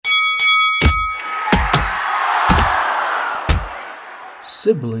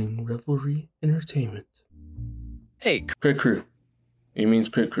Sibling Revelry Entertainment. Hey, Crit Crew. He means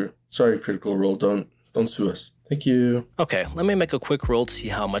Crit Crew. Sorry, Critical Role. Don't sue us. Thank you. Okay, let me make a quick roll to see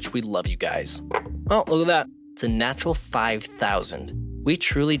how much we love you guys. Oh, look at that. It's a natural 5,000. We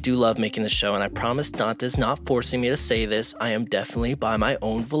truly do love making the show, and I promise Dante's not forcing me to say this. I am definitely by my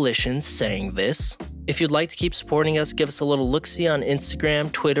own volition saying this. If you'd like to keep supporting us, give us a little look-see on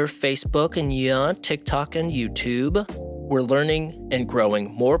Instagram, Twitter, Facebook, and TikTok and YouTube. We're learning and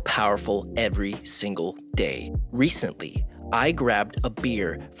growing more powerful every single day. Recently, I grabbed a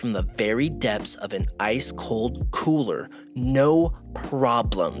beer from the very depths of an ice-cold cooler, no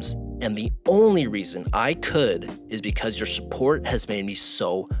problems. And the only reason I could is because your support has made me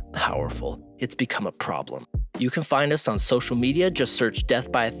so powerful. It's become a problem. You can find us on social media, just search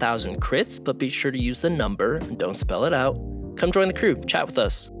Death by 1,000 Crits, but be sure to use the number and don't spell it out. Come join the crew, chat with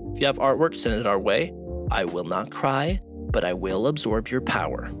us. If you have artwork, send it our way. I will not cry, but I will absorb your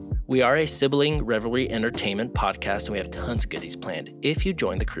power. We are a sibling revelry entertainment podcast, and we have tons of goodies planned if you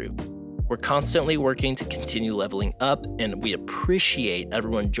join the crew. We're constantly working to continue leveling up, and we appreciate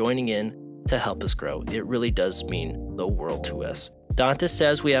everyone joining in to help us grow. It really does mean the world to us. Dante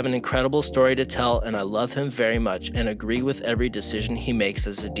says we have an incredible story to tell, and I love him very much and agree with every decision he makes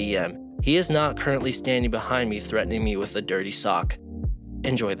as a DM. He is not currently standing behind me threatening me with a dirty sock.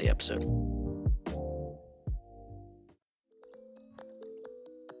 Enjoy the episode.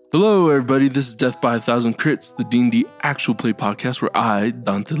 Hello, everybody. This is Death by 1,000 Crits, the D&D actual play podcast where I,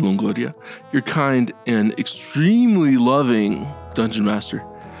 Dante Longoria, your kind and extremely loving dungeon master,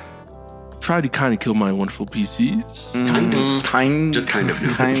 try to kind of kill my wonderful PCs. Just kind of.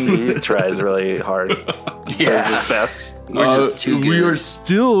 He tries really hard. He does his best. We're just too good. We are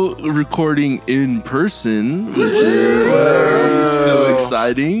still recording in person, which is very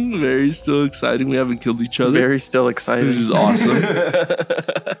still exciting. We haven't killed each other. Very still excited. Which is awesome.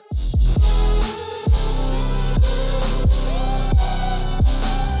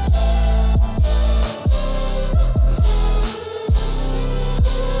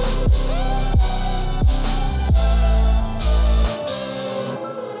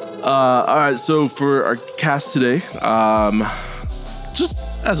 All right, so for our cast today, just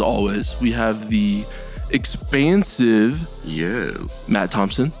as always, we have the expansive Matt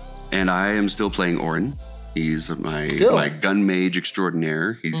Thompson. And I am still playing Orin. He's my gun mage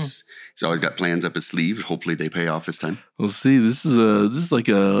extraordinaire. He's always got plans up his sleeve. Hopefully they pay off this time. We'll see. This is like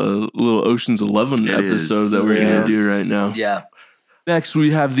a little Ocean's 11 episode that we're gonna do right now. Yeah. Next,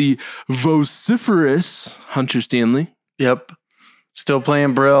 we have the vociferous Hunter Stanley. Yep. Still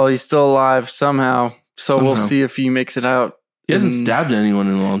playing Brill. He's still alive somehow. So we'll see if he makes it out. He hasn't stabbed anyone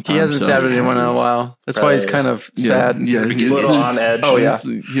in a long time. He hasn't stabbed anyone in a while. That's why he's kind of sad. Yeah, a little on edge. Oh, yeah.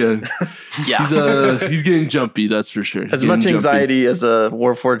 He's getting jumpy, that's for sure. As much anxiety as a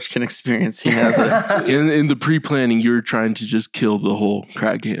Warforged can experience, he has it. In the pre-planning, you were trying to just kill the whole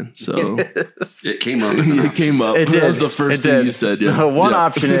Kragan. So it came up. It came up. That was the first thing you said. Yeah. One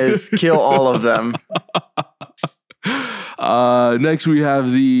option is kill all of them. Next we have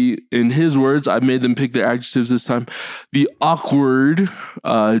in his words, I made them pick their adjectives this time, the awkward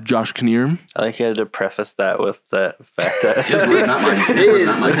Josh Kinnear. I like you had to preface that with the fact that his words, not mine.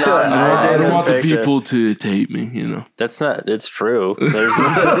 I don't want the people to hate me, you know. That's not, it's true. There's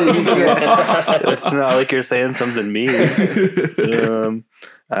it's not like you're saying something mean.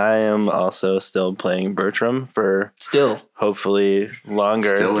 I am also still playing Bertram for hopefully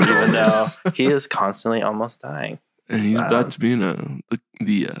longer, even though he is constantly almost dying. And he's about to be in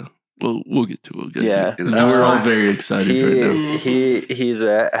we'll get to it. Yeah. We're all very excited right now. He's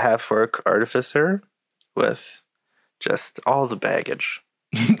a half-orc artificer with just all the baggage.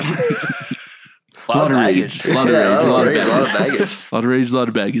 A lot of rage. A lot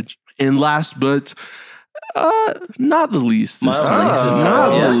of baggage. And last but not the least this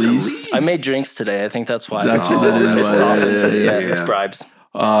time. The least. I made drinks today. I think that's why. That is why. It's bribes.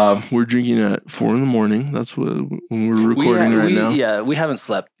 We're drinking at 4 a.m. That's when we're recording right now. Yeah, we haven't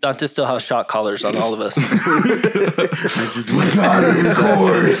slept. Dante still has shot collars on all of us. We gotta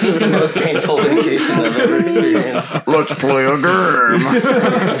record. It's the most painful vacation I've ever experienced. Let's play a game.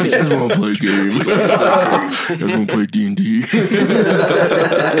 You guys want to play a game? You guys want to play D&D?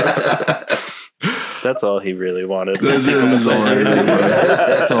 That's all he really wanted. That's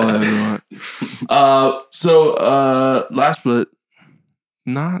all I really want. So, last but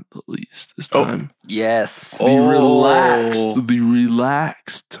not the least this time. Yes. The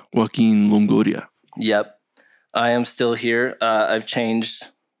relaxed Joaquin Longoria. Yep. I am still here. I've changed.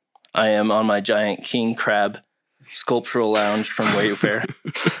 I am on my giant king crab sculptural lounge from Wayfair.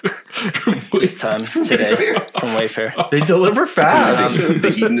 this time today from Wayfair. They deliver fast. The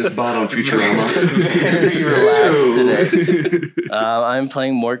hedonist bot on Futurama. Very relaxed today. I'm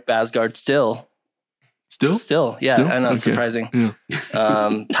playing Mork Basgard still. Still, yeah. Still? I know, it's Okay. surprising.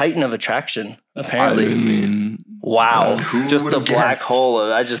 Yeah. Titan of Attraction, apparently. I mean, Wow. Who Just a would've black guessed?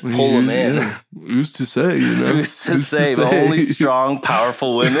 hole. I just pull them in. Yeah. Who's to say, you know? Who's to say? But only strong,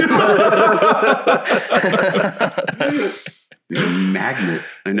 powerful women. He's a magnet.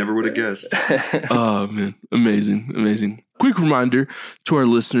 I never would have guessed. Oh, man. Amazing. Quick reminder to our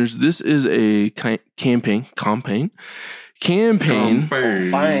listeners, this is a campaign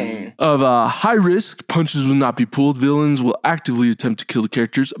of high risk. Punches will not be pulled. Villains will actively attempt to kill the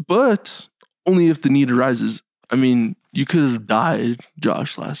characters, but only if the need arises. I mean, you could have died,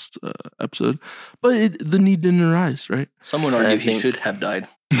 Josh, last episode, but the need didn't arise, right? Someone argued he should have died.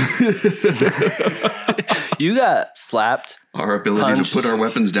 You got slapped. Our ability Punched. to put our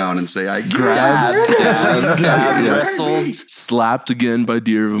weapons down and say, I Stabbed, Yeah. wrestled. Slapped again by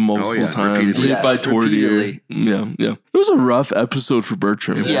Deer multiple times. repeatedly. Hit by Yeah, Tordeer. repeatedly. Yeah. It was a rough episode for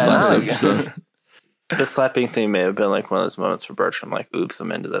Bertram. Yeah, last no, episode. The slapping thing may have been like one of those moments for Bertram, like, oops,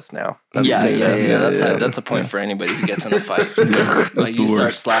 I'm into this now. Yeah. That's a point for anybody who gets in a fight. That's Like, the you start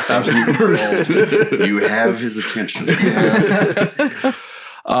worst. slapping. Absolute worst. You have his attention.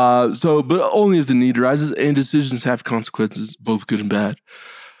 But only if the need arises, and decisions have consequences, both good and bad.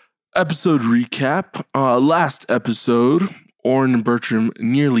 Episode recap. Last episode, Orin and Bertram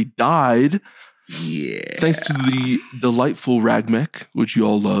nearly died. Yeah. Thanks to the delightful Ragmech, which you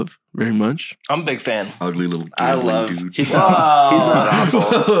all love very much. I'm a big fan. Ugly little I gambling love- dude. He's not awful.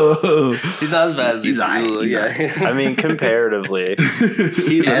 He's not as bad as He's he aight, he's yeah. I mean, comparatively,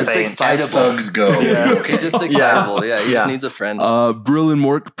 he's a As saint. excitable. thugs go. He's just excitable. Yeah, he just needs a friend. Brill and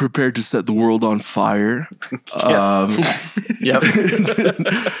Mork prepared to set the world on fire. Yep.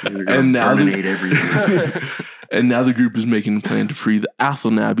 And now Terminate everything. And now the group is making a plan to free the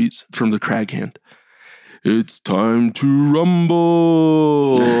Athelnabbies from the Craghand. It's time to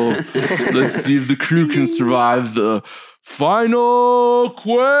rumble. Let's see if the crew can survive the final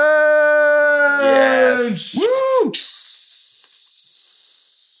quench. Yes. Woo!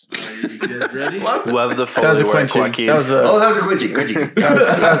 Are you guys ready? Love the That was Foley a work, quenching. Joaquin. That was a Oh, that was a quenching.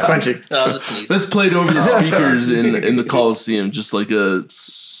 that was quenching. That was a sneeze. Let's play it over the speakers in the Coliseum, just like a.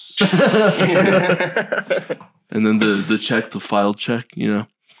 And then the file check, you know.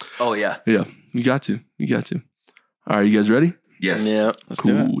 Oh, yeah. Yeah, you got to. All right, you guys ready? Yes. Yeah.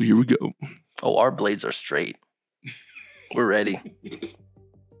 Cool. Here we go. Oh, our blades are straight. We're ready.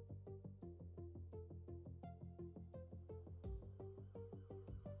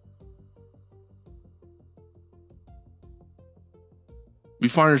 We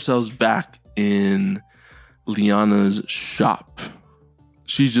find ourselves back in Liana's shop.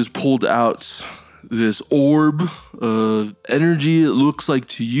 She just pulled out this orb of energy, it looks like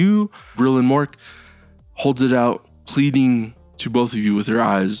to you. Brill and Mork holds it out, pleading to both of you with her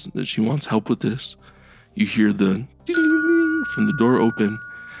eyes that she wants help with this. You hear the ding from the door open,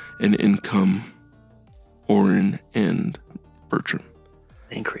 and in come Orin and Bertram.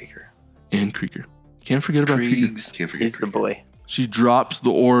 And Krieger. And Krieger. Can't forget about Krieger. Kriegs. Can't forget. He's the boy. She drops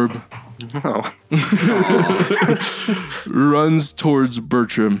the orb, Oh. runs towards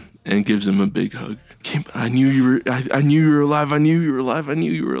Bertram, and gives him a big hug. I knew you were alive. I knew you were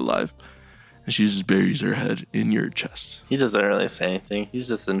alive. And she just buries her head in your chest. He doesn't really say anything. He's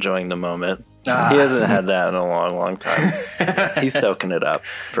just enjoying the moment. He hasn't had that in a long, long time. He's soaking it up,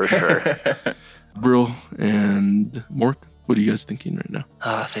 for sure. Brill and Mork, what are you guys thinking right now?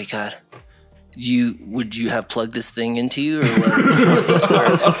 Oh, thank God. Would you have plugged this thing into you, or what does this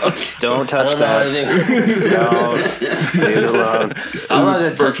work? Don't I touch don't know that. anything. No. Leave it alone. I'm not gonna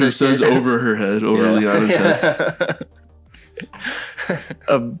touch Bertram this says shit. over her head, over Liana's head.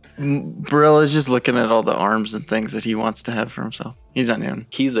 Brill is just looking at all the arms and things that he wants to have for himself. He's not even.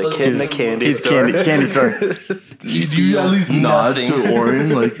 He's a kid in a candy He's store. candy store. Do you at least nod nothing. to Orin?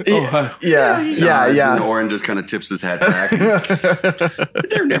 Like, oh, hi. And Orin just kind of tips his hat back.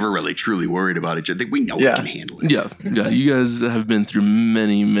 They're never really truly worried about each other. We know we can handle it. Yeah. You guys have been through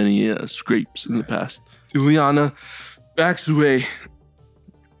many scrapes in the past. Liana backs away,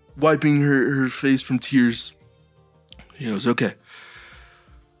 wiping her face from tears. He goes, okay.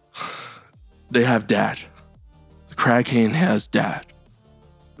 They have Dad. The Craghand has Dad.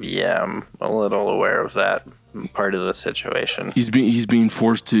 Yeah, I'm a little aware of that part of the situation. He's being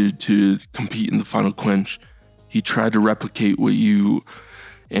forced to compete in the final quench. He tried to replicate what you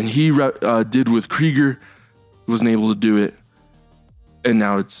and he did with Krieger. He wasn't able to do it, and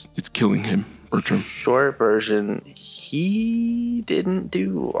now it's killing him. Bertram. Short version, he didn't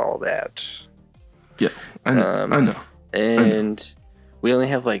do all that. Yeah, I know. And we only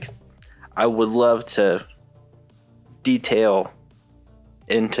have I would love to detail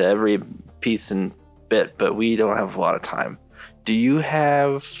into every piece and bit, but we don't have a lot of time. Do you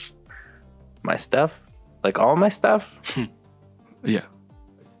have my stuff? All my stuff? Yeah.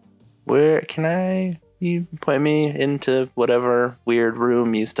 Where can you point me into whatever weird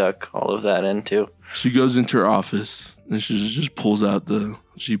room you stuck all of that into? She goes into her office and she just pulls out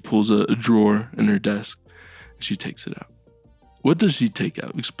she pulls a drawer in her desk and she takes it out. What does she take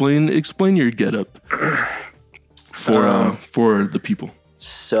out? Explain your getup for the people.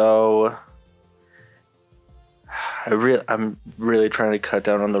 So I'm really trying to cut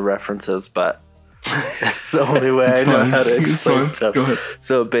down on the references, but it's the only way I know how to explain stuff. Go ahead.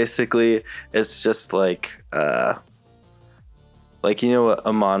 So basically, it's just what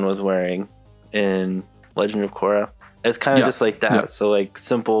Amon was wearing in Legend of Korra. It's kind of just like that. Yeah. So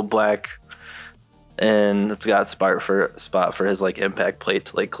simple black, and it's got spot for his impact plate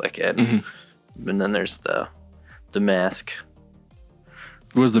to click in. Mm-hmm. And then there's the mask.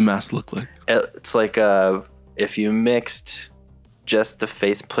 What does the mask look like? It's if you mixed just the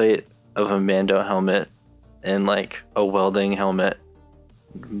faceplate of a Mando helmet and a welding helmet,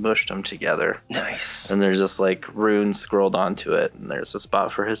 mushed them together. Nice. And there's just runes scrolled onto it, and there's a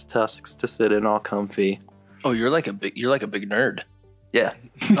spot for his tusks to sit in all comfy. Oh, you're like a big nerd. Yeah.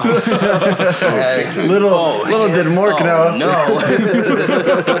 Little did Mork know. No.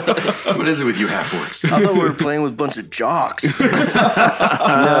 What is it with you half-orcs? I thought we were playing with a bunch of jocks.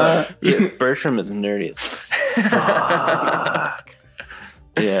 No. Yeah, Bertram is nerdy as fuck.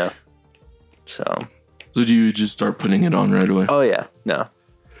 Yeah. So do you just start putting it on right away? Oh, yeah. No.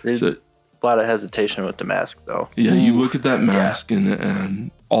 There's a lot of hesitation with the mask, though. Yeah, you look at that mask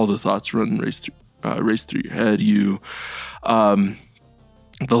and all the thoughts race through your head.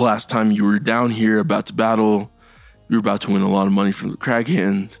 The last time you were down here about to battle, you were about to win a lot of money from the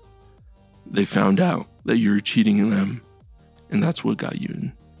Craghand. They found out that you were cheating them, and that's what got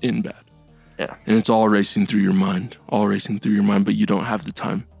you in bad. Yeah. And it's all racing through your mind, but you don't have the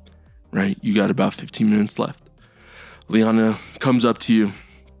time, right? You got about 15 minutes left. Liana comes up to you.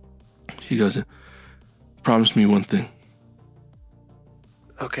 She goes, promise me one thing.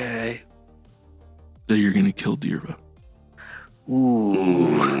 Okay. That you're going to kill Dirva.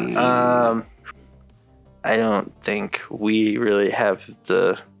 Ooh. I don't think we really have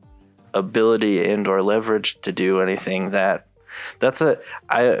the ability and or leverage to do anything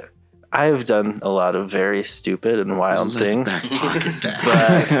I've done a lot of very stupid and wild things.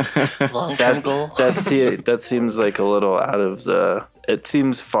 But long-term goal. That seems a little out of it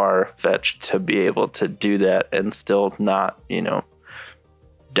seems far-fetched to be able to do that and still not,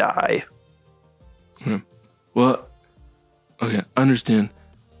 die. Well, okay, I understand.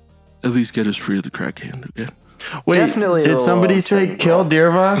 At least get us free of the Craghand, okay? Wait, definitely did somebody say kill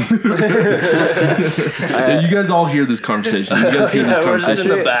Dirva? You guys all hear this conversation. You guys hear this We're just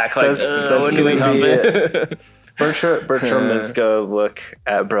conversation. in the back, that's when do we gonna come be in? Bertram is going to look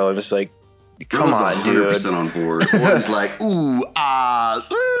at Bro and just come on, dude. 100% on board. One's ooh,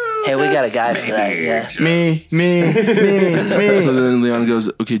 Hey, we got a guy for that, yeah. Me. So then Leon goes,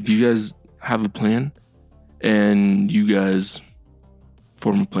 okay, do you guys have a plan? And you guys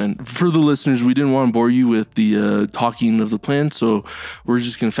form a plan. For the listeners, we didn't want to bore you with the talking of the plan, so we're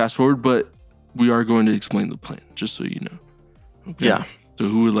just going to fast forward, but we are going to explain the plan, just so you know. Okay? Yeah. So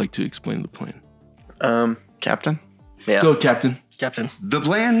who would like to explain the plan? Captain? Yeah. Go, Captain. Captain. The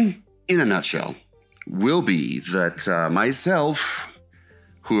plan, in a nutshell, will be that myself,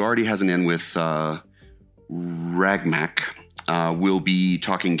 who already has an in with Ragmak, will be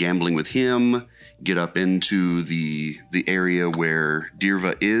talking gambling with him, get up into the area where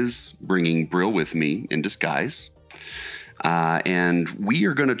Dirva is, bringing Brill with me in disguise. And we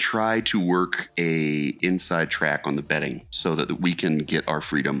are going to try to work a inside track on the betting so that we can get our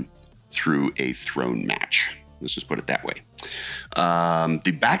freedom through a throne match. Let's just put it that way.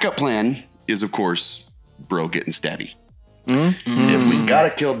 The backup plan is, of course, Brill getting stabby. Mm-hmm. If we gotta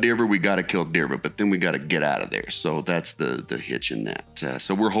kill Dirva, we gotta kill Dirva, but then we gotta get out of there. So that's the hitch in that.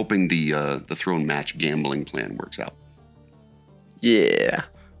 So we're hoping the throne match gambling plan works out. Yeah.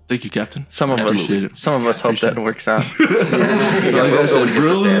 Thank you, Captain. Some of us hope that works out. Like I said,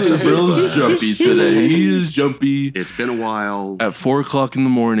 Brill's jumpy today. He is jumpy. It's been a while. At 4:00 in the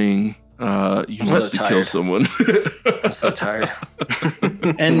morning, you must kill someone. I'm so tired.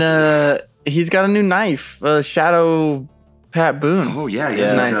 And he's got a new knife, Shadow Pat Boone. Oh yeah, he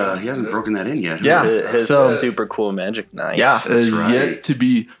hasn't broken that in yet. Yeah, his super cool magic knife. Yeah, is yet to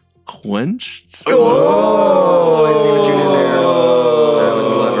be quenched. Oh, I see what you did there. That was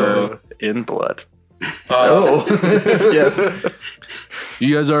clever. In blood. Yes.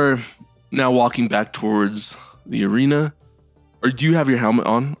 You guys are now walking back towards the arena. Or do you have your helmet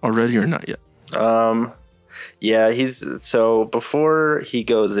on already or not yet? Yeah, so before he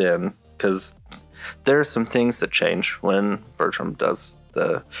goes in, because there are some things that change when Bertram does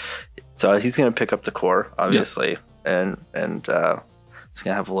so he's gonna pick up the core, obviously, and he's gonna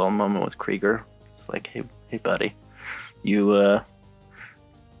have a little moment with Krieger. It's like, hey buddy, you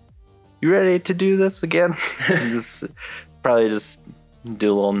ready to do this again? Probably just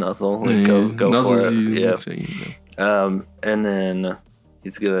do a little nuzzle, like go for it. And then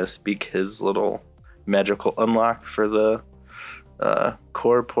he's gonna speak his little magical unlock for the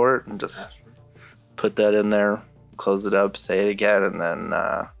core port and just put that in there, close it up, say it again, and then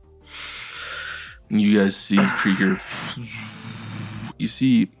you guys see Krieger. You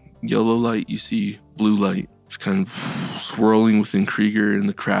see yellow light, you see blue light, just kind of swirling within Krieger in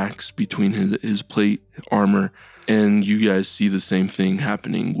the cracks between his plate armor, and you guys see the same thing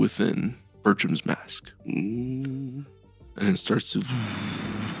happening within Bertram's mask. And it starts to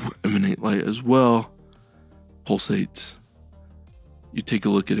emanate light as well, pulsates. You take a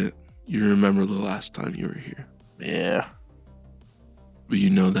look at it. You remember the last time you were here. Yeah. But you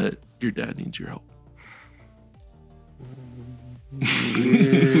know that your dad needs your help.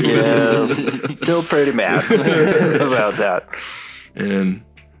 Yeah. Still pretty mad about that. And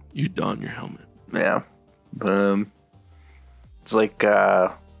you don your helmet. Yeah. It's like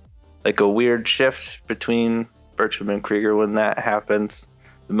a weird shift between Bertram and Krieger when that happens.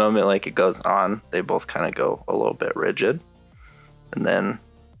 The moment like it goes on, they both kind of go a little bit rigid. And then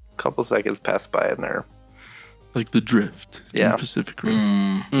a couple seconds pass by and they're like the drift in the Pacific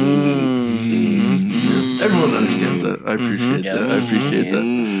Rim. Everyone understands that. I appreciate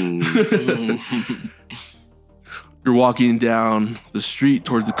that. You're walking down the street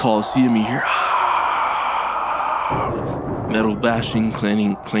towards the Coliseum. You hear metal bashing,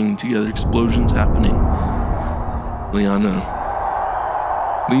 clanging together, explosions happening. Liana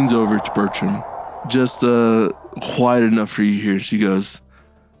leans over to Bertram, just quiet enough for you to hear. She goes,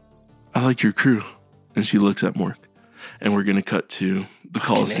 "I like your crew." And she looks at Mork. And we're going to cut to the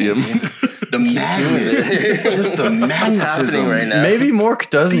Coliseum. The magnet. Just the magnetism. What's happening right now? Maybe Mork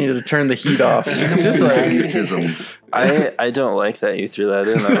does need to turn the heat off. Just like magnetism. I don't like that you threw that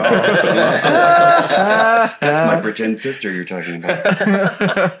in at all. That's my pretend sister you're talking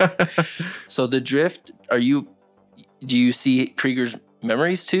about. So the drift, do you see Krieger's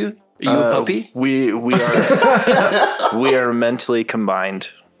memories too? Are you a puppy? We are mentally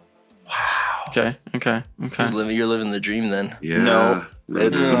combined. Wow. Okay. You're living the dream then. Yeah. No,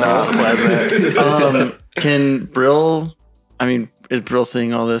 it's not pleasant. Can Brill? I mean, is Brill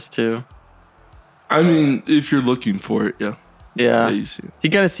seeing all this too? I mean, if you're looking for it, yeah. Yeah. You see it. He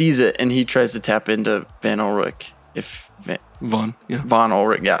kind of sees it and he tries to tap into Van Ulrich. Von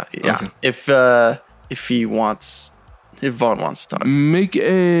Ulrich, yeah. Okay. If Vaughn wants to talk.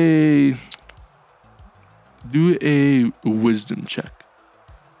 Do a wisdom check.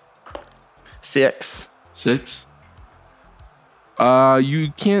 6. 6?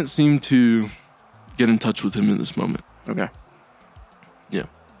 You can't seem to get in touch with him in this moment. Okay. Yeah.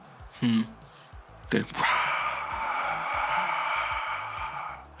 Okay.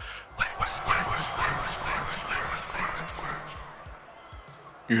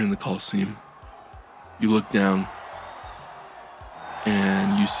 You're in the Coliseum. You look down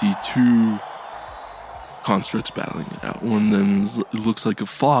and you see two constructs battling it out. One of them looks like a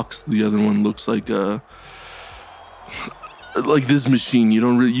fox. The other one looks like this machine.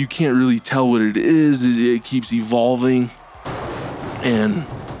 You can't really tell what it is. It keeps evolving, and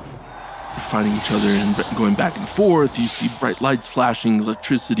they're fighting each other and going back and forth. You see bright lights flashing,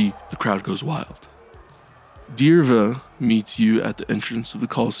 electricity. The crowd goes wild. Dirva meets you at the entrance of the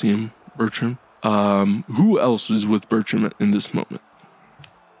Coliseum, Bertram. Who else is with Bertram in this moment?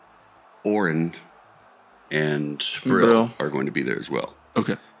 Oren and Brill are going to be there as well.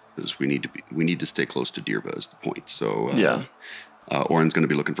 Okay. Because we need to stay close to Dirva is the point. So Oren's going to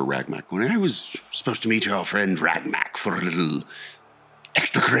be looking for Ragmak. When I was supposed to meet your friend Ragmak for a little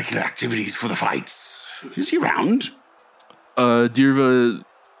extracurricular activities for the fights. Is he around? Dirva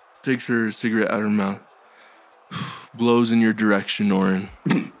takes her cigarette out of her mouth, blows in your direction, Oren.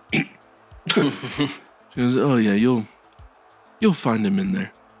 She goes, "Oh yeah, you'll find him in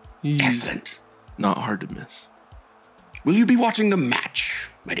there. He's excellent. Not hard to miss." Will you be watching the match,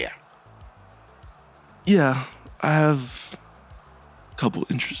 my dear? Yeah, I have a couple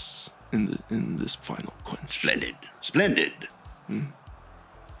interests in this final Quench. Splendid.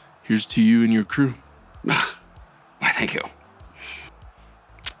 Here's to you and your crew. Why, thank you.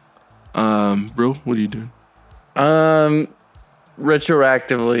 Bro, what are you doing?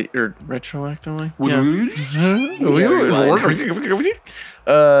 Retroactively.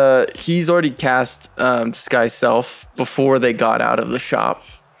 Yeah. He's already cast Disguise Self before they got out of the shop.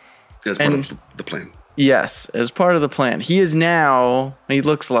 As part of the plan. Yes, as part of the plan. He is now, he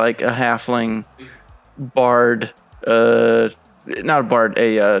looks like a halfling bard, not a bard,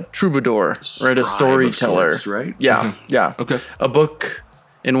 a troubadour, right? A storyteller. Sorts, right? Yeah, yeah. Okay. A book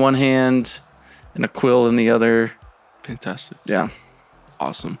in one hand and a quill in the other. Fantastic. Yeah.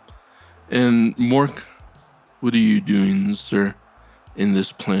 Awesome. And Mork, what are you doing, sir, in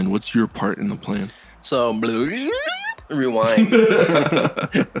this plan? What's your part in the plan? So, rewind.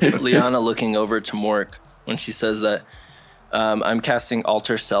 Liana looking over to Mork when she says that I'm casting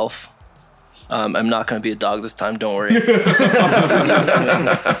Alter Self. I'm not going to be a dog this time. Don't worry.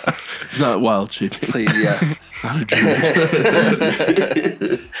 It's not wild shaping. Please, yeah. Not a druid.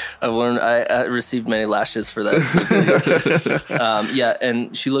 I've learned. I received many lashes for that. So please. Yeah,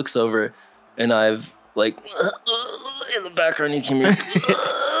 and she looks over, and I've like in the background you can hear.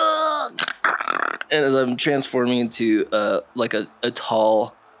 And as I'm transforming into like a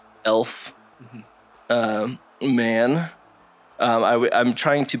tall elf man, I'm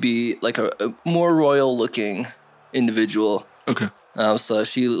trying to be like a more royal looking individual. Okay. So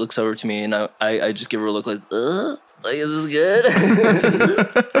she looks over to me, and I just give her a look like is this good?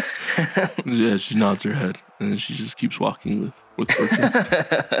 Yeah, she nods her head, and then she just keeps walking with Bertram.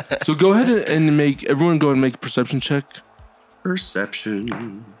 So go ahead and make everyone go and make a perception check.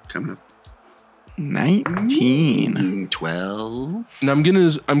 Perception coming up. 19. 12. And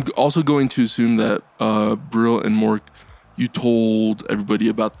I'm also going to assume that Brill and Mork, you told everybody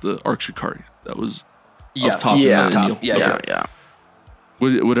about the Arc Shikari that was up top. Yeah. In the Neil. Yeah.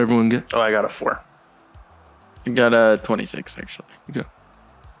 What everyone get? Oh, I got a 4. You got a 26, actually. Okay.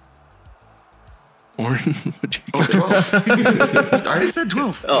 Oren, what'd you Oh, get? 12. I already said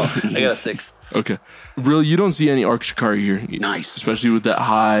 12. Oh, I got a 6. Okay. Brill, you don't see any Arc Shikari here. Nice. Especially with that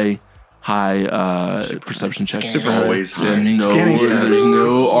high perception check. Super Always high. No, Scanning there's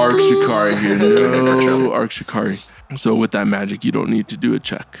no Arc Shikari here. No Arc Shikari. So with that magic, you don't need to do a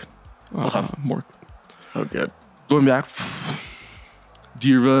check. Mork. Oh, good. Going back,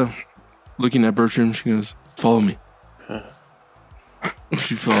 Dirva, looking at Bertram, she goes, "Follow me."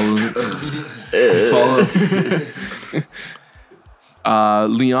 She follows. Follow.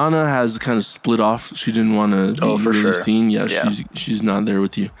 Liana has kind of split off. She didn't want to be really seen. Yeah, she's not there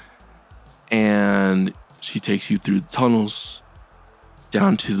with you. And she takes you through the tunnels,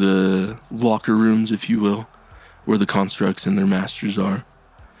 down to the locker rooms, if you will, where the constructs and their masters are.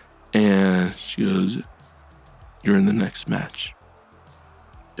 And she goes, "You're in the next match.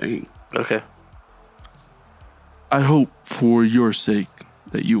 Dang. Okay. I hope for your sake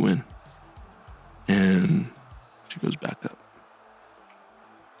that you win." And she goes back up.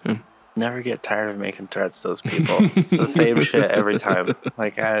 Okay. Never get tired of making threats to those people. It's the same shit every time.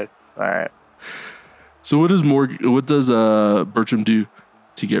 Like, all right. So what does Bertram do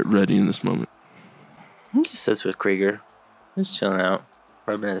to get ready in this moment? He just sits with Krieger. Just chilling out,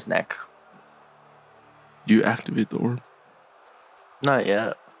 rubbing his neck. You activate the orb. Not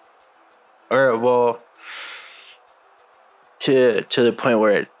yet. Or, well, to the point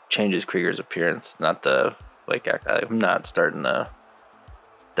where it changes Krieger's appearance, not the, like, I'm not starting the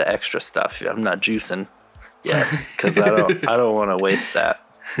extra stuff. I'm not juicing yet, because I don't want to waste that.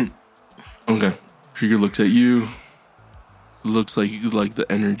 Okay. Krieger looks at you. Looks like the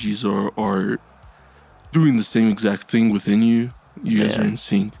energies are doing the same exact thing within you. You guys are in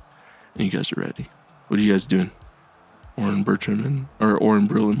sync, and you guys are ready. What are you guys doing? Oren, Bertram, Oren,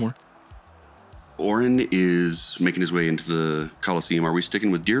 Brill, and more. Oren is making his way into the Coliseum. Are we sticking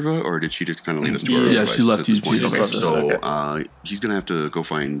with Dirva, or did she just kind of lead us to our Yeah, she left you point? to Okay, yourself. so Okay. he's going to have to go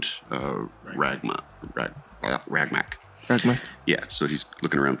find Ragmak. Ragmak. Yeah, so he's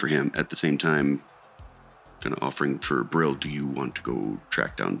looking around for him. At the same time, kind of offering for Brill, do you want to go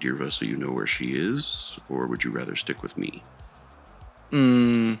track down Dirva so you know where she is, or would you rather stick with me?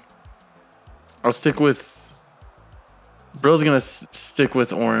 I'll stick with... Brill's going to stick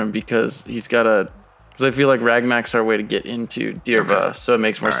with Oren because he's got to... Because I feel like Ragmak's our way to get into Dirva, so it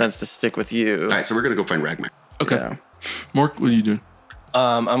makes more sense to stick with you. All right, so we're going to go find Ragmak. Okay. Yeah. Mork, what are you doing?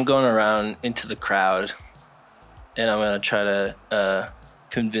 I'm going around into the crowd, and I'm going to try to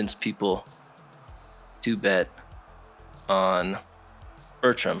convince people to bet on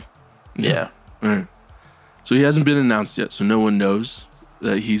Bertram. Yeah. All right. So he hasn't been announced yet, so no one knows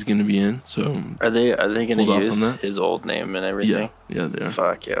that he's going to be in. So Are they going to Hold off use on that? his old name and everything? yeah, they are.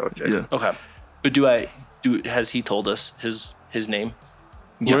 Fuck yeah. Okay. Yeah. Okay. But has he told us his name?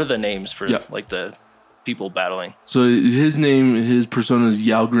 What are the names for like the people battling? So his persona is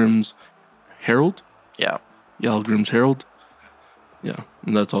Yalgrim's Herald. Yeah. Yalgrim's Herald. Yeah,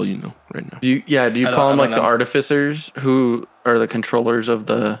 and that's all you know right now. Do you call them like the artificers who are the controllers of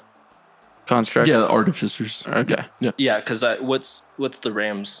the constructs? Yeah, the artificers. Okay. Yeah, because what's the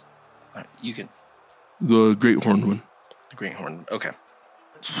Rams? You can. The Great Horned One. The Great Horn. Okay.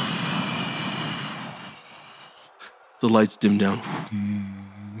 The lights dim down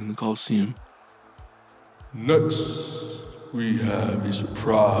in the Coliseum. Next, we have a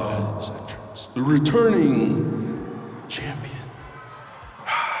surprise entrance. The returning champion.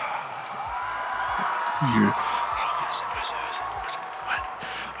 You hear,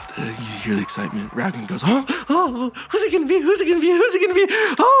 you hear the excitement. Raglan goes, oh, who's it gonna be? Who's it gonna be? Who's it gonna be?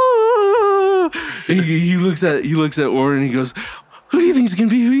 Oh! And he looks at Orin and he goes, who do you think it's gonna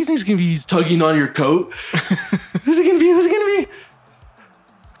be? Who do you think it's gonna be? He's tugging on your coat. Who's it gonna be? Who's it gonna be?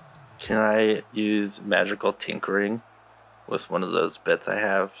 Can I use magical tinkering with one of those bits I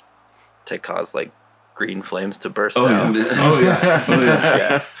have to cause like green flames to burst out? Oh yeah.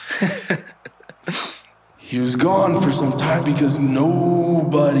 Yes. He was gone for some time because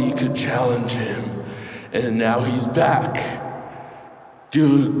nobody could challenge him. And now he's back.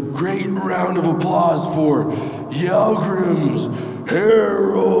 Give a great round of applause for Yalgrim's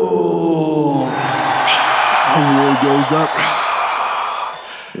Herald. Roar goes up.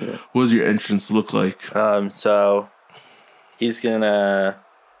 What does your entrance look like? So he's gonna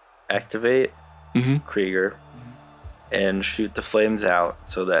activate Krieger and shoot the flames out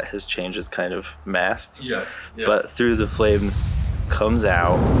so that his change is kind of masked. Yeah. But through the flames comes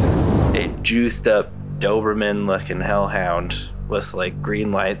out a juiced up Doberman looking hellhound with like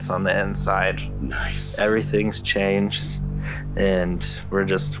green lights on the inside. Nice. Everything's changed and we're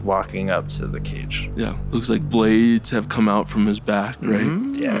just walking up to the cage. Yeah. Looks like blades have come out from his back, right?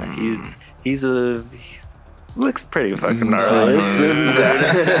 Yeah, he looks pretty fucking gnarly.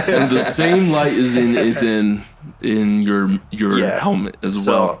 And the same light is in your helmet as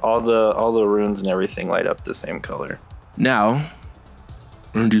well. All the runes and everything light up the same color. Now,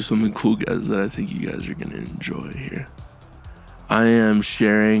 we're gonna do something cool, guys, that I think you guys are gonna enjoy here. I am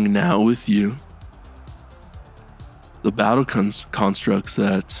sharing now with you the battle constructs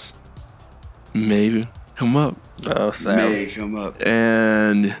that may come up. Oh, Sam. May come up.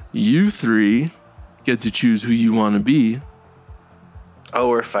 And you three get to choose who you want to be. Oh,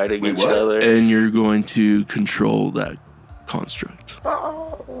 we're fighting each what? other. And you're going to control that construct.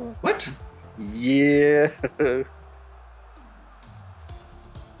 What? Yeah.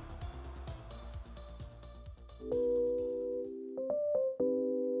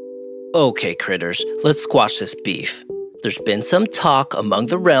 Okay, critters, let's squash this beef. There's been some talk among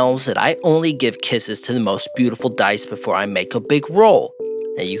the realms that I only give kisses to the most beautiful dice before I make a big roll.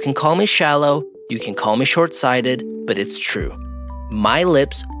 Now you can call me shallow, you can call me short-sighted, but it's true. My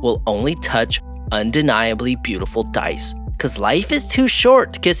lips will only touch undeniably beautiful dice, cause life is too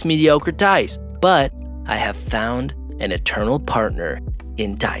short to kiss mediocre dice. But I have found an eternal partner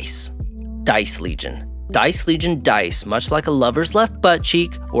in dice. Dice Legion. Dice Legion dice, much like a lover's left butt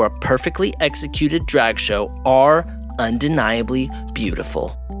cheek or a perfectly executed drag show, are undeniably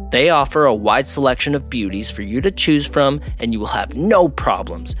beautiful. They offer a wide selection of beauties for you to choose from, and you will have no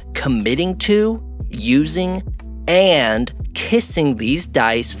problems committing to, using, and kissing these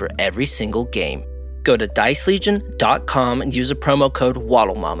dice for every single game. Go to dicelegion.com and use a promo code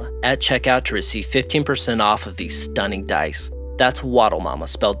WaddleMama at checkout to receive 15% off of these stunning dice. That's WaddleMama,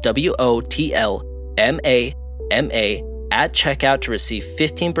 spelled WOTLMAMA, at checkout to receive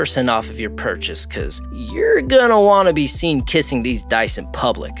 15% off of your purchase, because you're gonna want to be seen kissing these dice in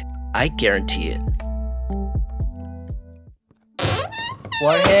public. I guarantee it.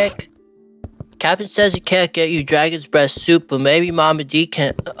 Warhick? Captain says he can't get you dragon's breast soup, but maybe Mama D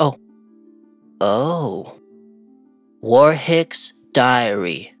can... Oh. Warhick's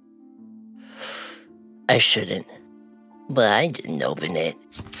diary. I shouldn't, but I didn't open it.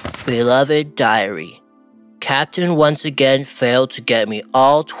 Beloved diary. Captain once again failed to get me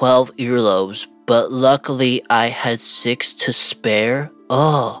all 12 earlobes, but luckily I had 6 to spare.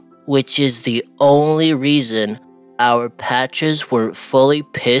 Which is the only reason our patches weren't fully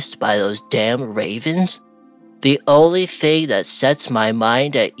pissed by those damn ravens. The only thing that sets my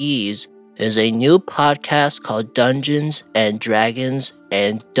mind at ease is a new podcast called Dungeons and Dragons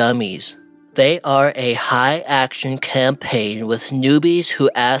and Dummies. They are a high-action campaign with newbies who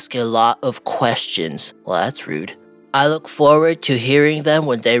ask a lot of questions. Well, that's rude. I look forward to hearing them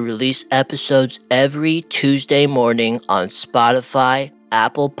when they release episodes every Tuesday morning on Spotify,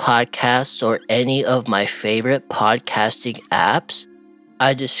 Apple Podcasts, or any of my favorite podcasting apps.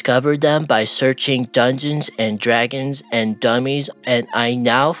 I discovered them by searching Dungeons and Dragons and Dummies, and I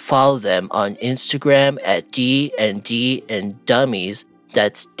now follow them on Instagram at D&D and Dummies.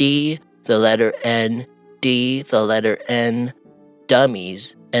 That's D, the letter N, D, the letter N,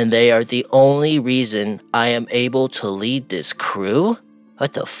 Dummies. And they are the only reason I am able to lead this crew?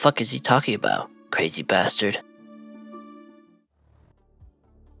 What the fuck is he talking about? Crazy bastard.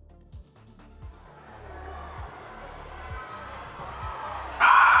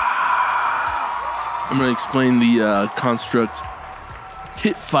 I'm going to explain the construct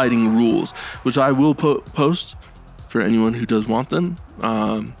hit fighting rules, which I will post for anyone who does want them,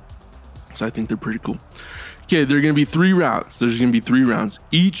 because I think they're pretty cool. Okay, there are going to be 3 rounds. There's going to be 3 rounds.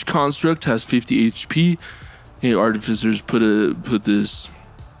 Each construct has 50 HP. Okay, artificers put this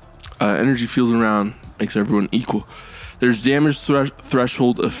energy field around, makes everyone equal. There's damage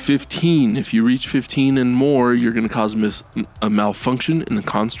threshold of 15. If you reach 15 and more, you're going to cause a malfunction in the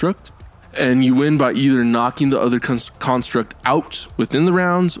construct. And you win by either knocking the other construct out within the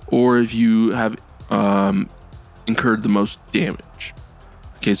rounds, or if you have incurred the most damage.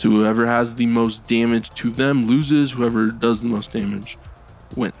 Okay, so whoever has the most damage to them loses. Whoever does the most damage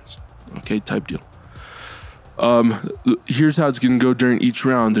wins. Okay, type deal. Here's how it's going to go during each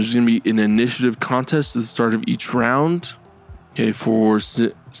round. There's going to be an initiative contest at the start of each round. Okay, for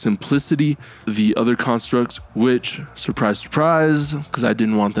simplicity, the other constructs, which, surprise, surprise, because I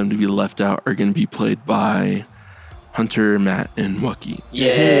didn't want them to be left out, are going to be played by Hunter, Matt, and Wucky.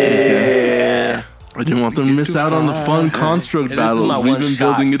 Yeah. Okay. I didn't want them to miss out on the fun construct battles. We've been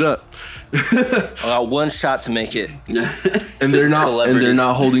building it up. I got one shot to make it. And they're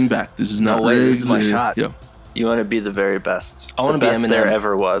not holding back. This is not rigged. This is my shot. Yeah. You want to be the very best. I want to be Eminem. There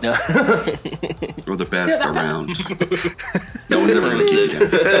ever was. Or the best around. No one's ever going to see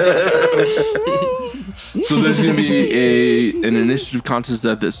you. So there's going to be an initiative contest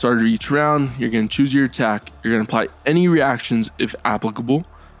at the start of each round. You're going to choose your attack. You're going to apply any reactions if applicable.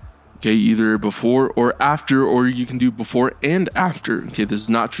 Okay, either before or after, or you can do before and after. Okay, this is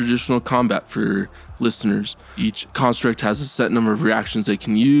not traditional combat for listeners. Each construct has a set number of reactions they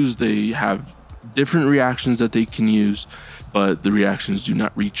can use. They have different reactions that they can use, but the reactions do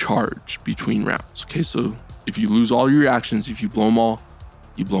not recharge between rounds. Okay, so if you lose all your reactions, if you blow them all,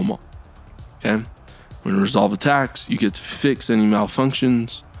 you blow them all. Okay, when you resolve attacks, you get to fix any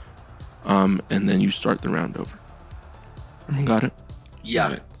malfunctions, and then you start the round over. Everyone got it?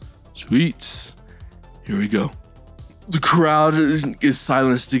 Yeah. Sweet. Here we go. The crowd is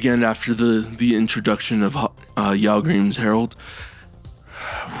silenced again after the introduction of Yalgrim's Herald.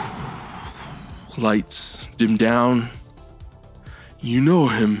 Lights dim down. You know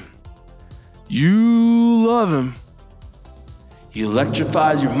him. You love him. He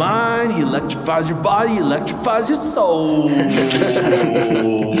electrifies your mind, he electrifies your body, he electrifies your soul. Here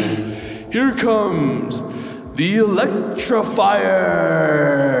comes the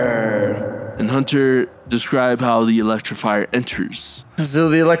electrifier. And Hunter, describe how the electrifier enters. So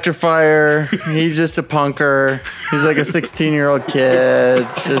the electrifier, he's just a punker. He's like a 16-year-old kid.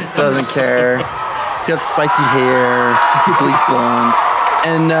 Just doesn't care. He's got spiky hair. He's bleach blonde.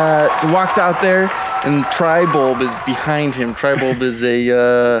 And so walks out there, and Tribulb is behind him. Tribulb is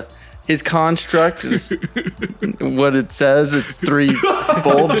his construct is what it says. It's 3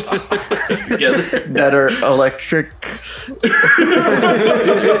 bulbs together that are electric.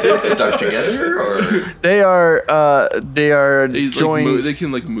 Start together, or they are joined. They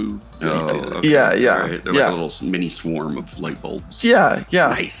can move. Oh, okay. Yeah. Right. They're like a little mini swarm of light bulbs. Yeah.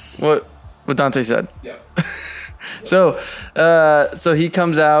 Nice. What Dante said. Yeah. So he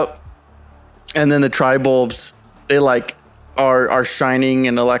comes out, and then the tribulbs, they are shining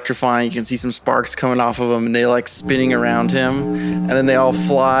and electrifying. You can see some sparks coming off of them, and they spinning around him, and then they all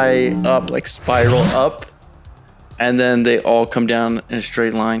fly up, spiral up, and then they all come down in a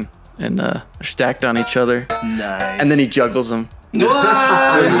straight line and are stacked on each other. Nice. And then he juggles them. What?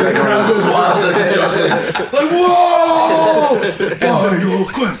 The crowd goes wild like a juggling. Whoa! Final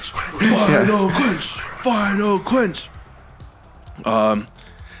quench! Final quench!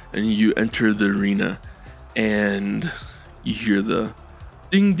 And you enter the arena, and you hear the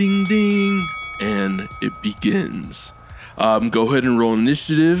ding, ding, ding, and it begins. Go ahead and roll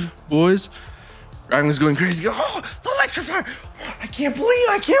initiative, boys. Ragnar's going crazy. Oh, the electrifier! I can't believe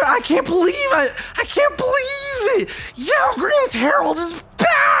it! Yalgrim's Herald is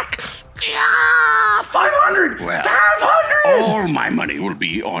back! Yeah, 500! Well, 500! all my money will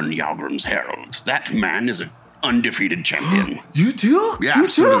be on Yalgrim's Herald. That man is an undefeated champion. You too? Yeah, You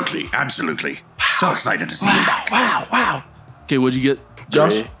absolutely. Absolutely. So excited to see him back. Wow. Okay, what'd you get,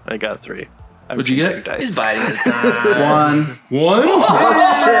 Josh? 3. I got 3. What'd you get? Dice. He's biting this time. One? Okay.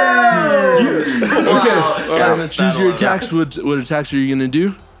 All Yeah, I right. missed Choose that your one. attacks. What attacks are you going to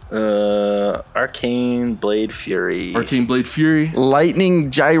do? Arcane Blade Fury. Arcane Blade Fury. Lightning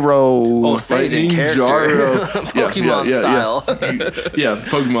gyro. Oh, say it in Lightning character. gyro. Pokemon style. Yeah,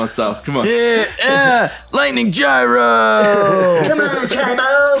 Pokemon style. Come on. Lightning gyro.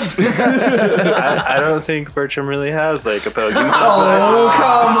 I don't think Bertram really has like a Pokemon. Oh,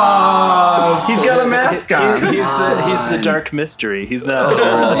 come on. He's got a mascot. He's the dark mystery. He's not.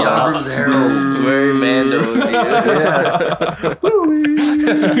 Yagram's Herald. Very Mando of you.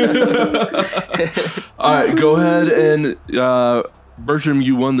 All right, go ahead and Bertram,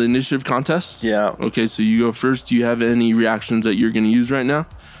 you won the initiative contest. Yeah. Okay, so you go first. Do you have any reactions that you're going to use right now?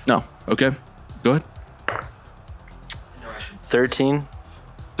 No. Okay, go ahead. 13.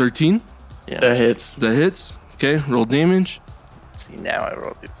 13. That hits. That hits. Okay, roll damage. See, now I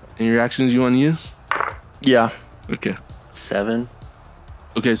rolled these ones. Any reactions you want to use? Yeah. Okay. 7.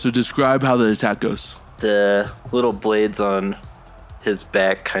 Okay, so describe how the attack goes. The little blades on his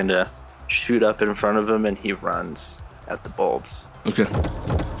back kind of shoot up in front of him, and he runs at the bulbs. Okay.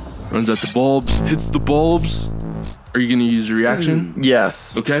 Runs at the bulbs, hits the bulbs. Are you going to use a reaction?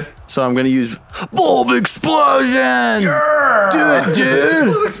 Yes. Okay. So I'm going to use bulb explosion. Do it,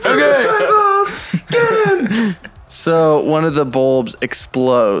 dude. Okay. So one of the bulbs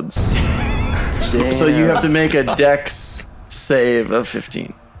explodes. So you have to make a dex save of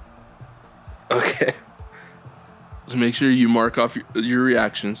 15. Okay. So make sure you mark off your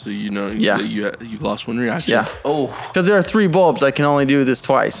reaction so you know that you've lost one reaction. Yeah. Oh, Because there are 3 bulbs. I can only do this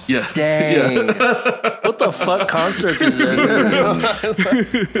twice. Yes. dang. Yeah. What the fuck construct is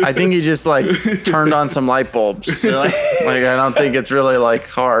this? I think he just like turned on some light bulbs. Like I don't think it's really like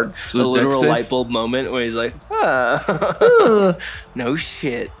hard. So A dex literal save? light bulb moment where he's like, no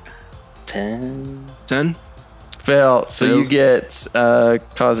shit. 10. 10. Fail. So you Fails. get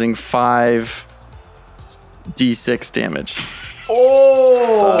causing 5 d6 damage.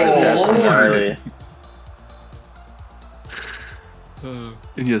 That's gnarly. And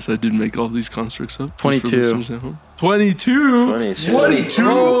yes, I did make all these constructs up. just for 22. listeners at home. 22. 22.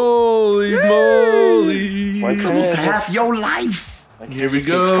 Holy moly. What's Almost half your life. Here we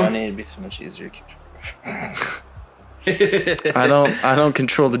go. 20, it'd be so much easier to keep track. I don't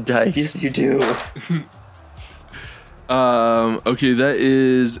control the dice. Yes, you do. Okay, that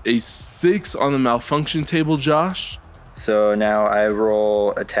is a 6 on the malfunction table, Josh. So now I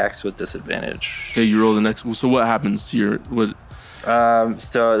roll attacks with disadvantage. Okay, you roll the next. So what happens to your what?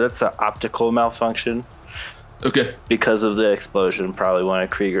 So that's an optical malfunction Okay, because of the explosion. Probably one of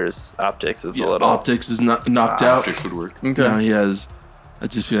Krieger's optics is a little. optics is knocked out. Optics would work. Okay. Now he has a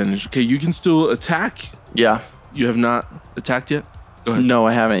disadvantage. Okay, you can still attack. Yeah. You have not attacked yet. Go ahead. No,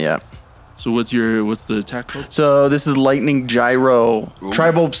 I haven't yet. So what's the attack called? So this is lightning gyro.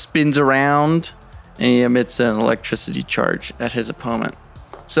 Tribulb spins around and he emits an electricity charge at his opponent.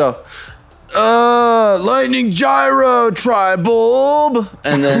 So, lightning gyro, Tribulb,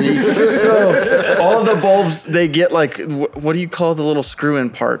 and then so all the bulbs they get like what do you call the little screw-in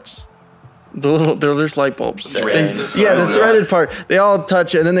parts? They're just light bulbs. Threads. The threaded part. They all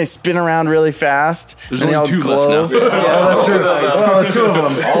touch it, and then they spin around really fast. There's and they only all 2 glow. left now. Oh, that's true. Well, 2 of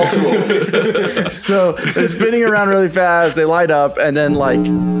them. All 2 of them. So they're spinning around really fast. They light up, and then like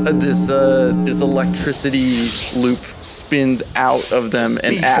this electricity loop spins out of them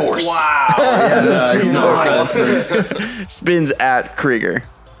and Speed at force. spins at Krieger.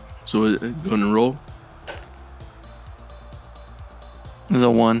 So go ahead and roll. There's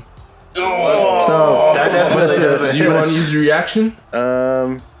a 1. So Do you want to use your reaction?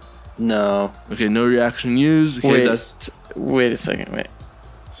 No. Okay, no reaction used. Okay, Wait. that's wait a second. Wait.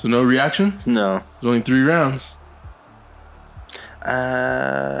 so no reaction. No. There's only 3 rounds.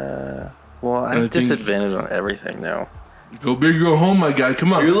 Well, I I have think- disadvantage on everything now. Go big, go home, my guy.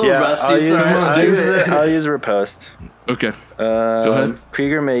 Come on. You're a little rusty. I'll use riposte. Okay. Go ahead.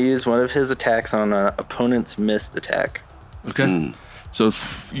 Krieger may use one of his attacks on an opponent's missed attack. Okay. So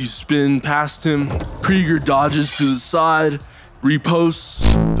you spin past him. Krieger dodges to the side,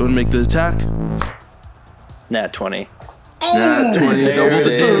 reposts. Go and make the attack. Nat 20. Nat 20, there double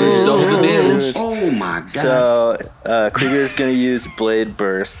the it damage. is. Double the damage. Oh my god. So Krieger's going to use Blade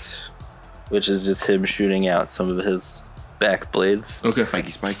Burst, which is just him shooting out some of his back blades. Okay. Spiky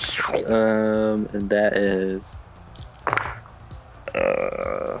spike. And that is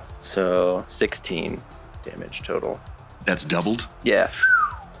so 16 damage total. That's doubled? Yeah.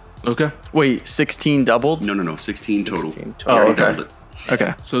 Okay. Wait, 16 doubled? No. 16 total. 16 Oh, total. okay. Doubled it.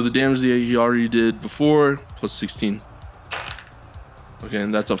 Okay. So the damage that he already did before plus 16. Okay,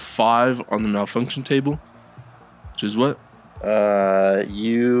 and that's a 5 on the malfunction table, which is what?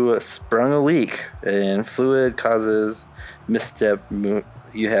 You sprung a leak and fluid causes misstep.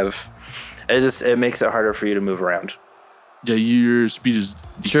 You have it makes it harder for you to move around. Yeah, your speed is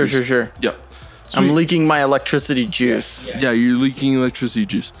decreased. Sure. Yep. I'm Sweet. leaking my electricity juice. Yeah, you're leaking electricity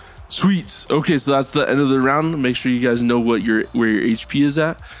juice. Sweet. Okay, so that's the end of the round. Make sure you guys know where your HP is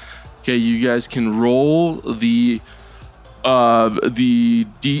at. Okay, you guys can roll the DC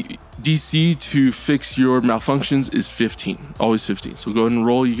to fix your malfunctions is 15. Always 15. So go ahead and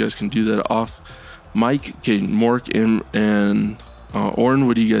roll. You guys can do that off mic. Okay, Mork and Oren,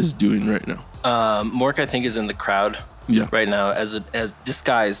 what are you guys doing right now? Mork, I think, is in the crowd. Yeah. Right now, as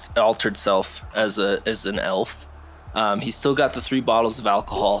disguised, altered self as an elf. He's still got the 3 bottles of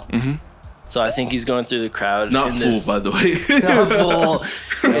alcohol. Mm-hmm. So I think he's going through the crowd. Not full, by the way. Not full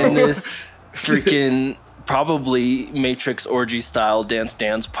in this freaking probably Matrix orgy style dance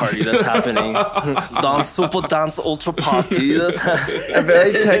party that's happening. Dance super dance ultra party.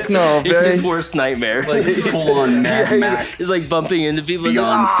 Very techno. It's his worst nightmare. Like full on Mad Max. He's like bumping into people.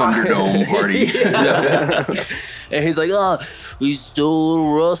 Beyond Thunderdome party. And he's like, he's still a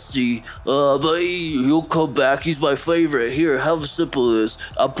little rusty, but he'll come back. He's my favorite. Here, have a sip of this.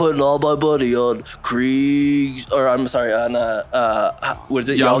 I'm putting all my money on Krieg, or I'm sorry, on what is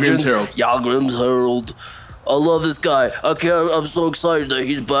it? Yalgrim's Herald. Yalgrim's Herald. I love this guy. I'm so excited that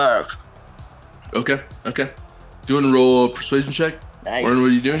he's back. Okay. Do you want to roll a persuasion check? Nice. Oren, what are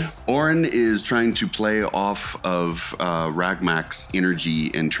you doing? Oren is trying to play off of Ragmak's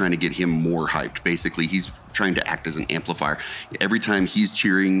energy and trying to get him more hyped. Basically, he's trying to act as an amplifier. Every time he's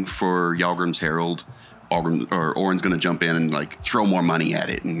cheering for Yalgrim's Herald, Oren's going to jump in and like throw more money at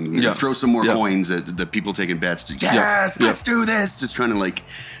it and throw some more coins at the people taking bets. Let's do this. Just trying to like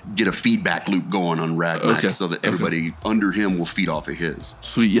get a feedback loop going on Ragmak so that everybody under him will feed off of his.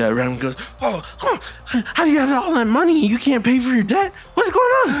 Sweet, yeah. Ragmak goes, how do you have all that money? You can't pay for your debt? What's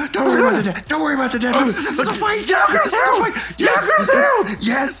going on? Don't worry about the debt. Don't worry about the debt. It's a fight.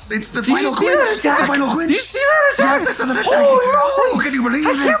 Yes, it's the final clinch. It's the final clinch. Did you see that attack? Yes, I saw that attack. Oh, can you believe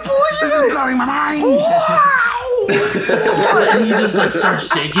this? I can't believe this is blowing my mind. Wow! And he just like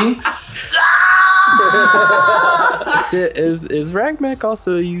starts shaking. Is Ragmak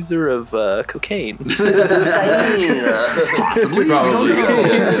also a user of cocaine? Possibly. Probably.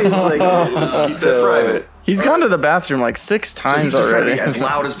 It seems like Keep that private. He's gone to the bathroom like 6 So times he's just trying to already. be as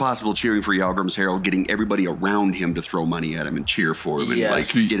loud as possible, cheering for Yalgrim's Herald, getting everybody around him to throw money at him and cheer for him and like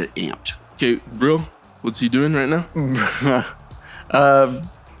Sweet. get it amped. Okay, Brill, what's he doing right now?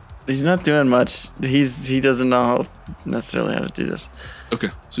 He's not doing much. He doesn't know necessarily how to do this. Okay,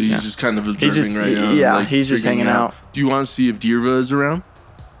 so he's just kind of observing right now. Yeah, like, he's just figuring hanging out. Do you want to see if Dirva is around?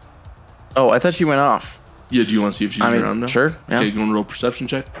 Oh, I thought she went off. Yeah, do you want to see if she's around now? Sure. Yeah. Okay, you want to roll perception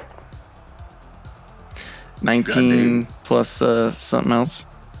check? 19 plus something else.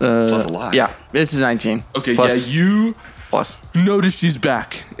 Plus a lot. Yeah, this is 19. Okay, Plus- you Plus. notice she's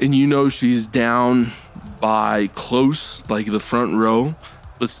back, and you know she's down by close, like the front row,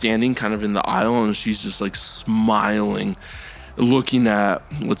 but standing kind of in the aisle, and she's just like smiling, looking at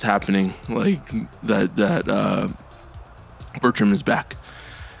what's happening, like that Bertram is back,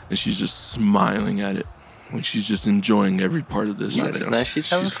 and she's just smiling at it, like she's just enjoying every part of this. That's nice. She's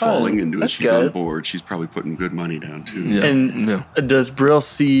having She's fun. falling into it. That's She's good. on board. She's probably putting good money down too. Yeah. And yeah. does Brill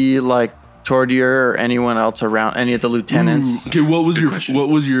see like Tordier or anyone else around, any of the lieutenants? Okay, what was question.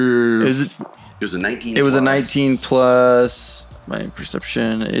 your Is it? It was a 19. It was a plus. 19 plus. My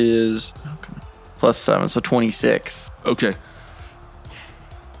perception is plus 7, so 26. Okay.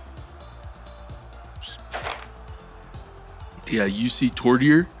 Yeah, you see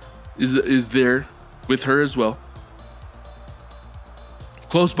Tordier is there with her as well.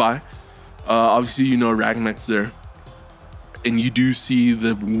 Close by. Obviously, you know Ragmak's there. And you do see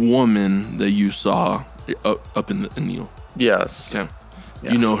the woman that you saw up in the Anil. Yes. Okay.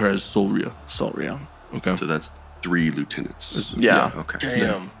 Yeah. You know her as Solria. Solria. Okay. So that's 3 lieutenants. Yeah. Okay.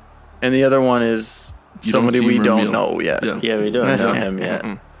 Damn. And the other one is You don't somebody see we don't Mermil. know yet. Yeah. Yeah, we don't know him yet.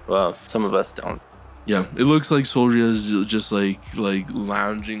 Mm-mm. Well, some of us don't. Yeah, it looks like Solria is just like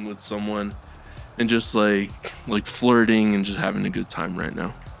lounging with someone and just like flirting and just having a good time right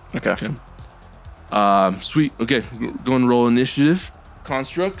now. Okay. Okay. Sweet. Okay, go and roll initiative.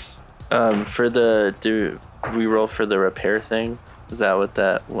 Constructs. Do we roll for the repair thing? Is that what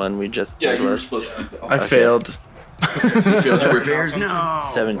that one we just did was? supposed to do that. I failed. Failed your repairs? No.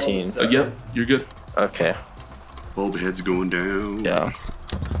 17. Yep, you're good. Okay. Bulb head's going down. Yeah.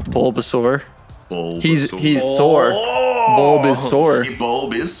 Bulbasaur. Bulbasaur. He's sore. Bulb is sore.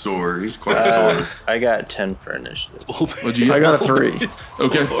 Bulb is sore. He's quite sore. I got 10 for initiative. What'd you get? I got a 3.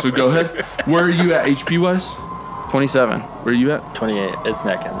 Okay, so go ahead. Where are you at HP wise? 27. Where are you at? 28. It's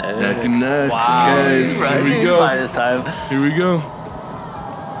neck and neck. Neck and neck. Wow. Okay, He's right. here we He's go. by this time. Here we go.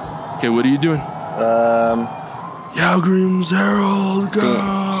 Okay, what are you doing? Yalgrim's Herald,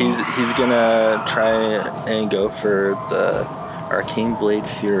 go! He's gonna try and go for the Arcane Blade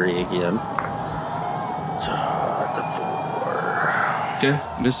Fury again. So that's a 4. Okay,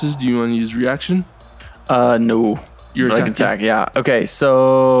 misses. Do you want to use reaction? No. Your Like attack. yeah. Okay,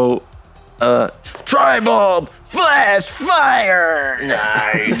 so Tribulb Flash Fire.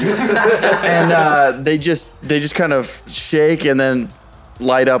 Nice. And they just kind of shake and then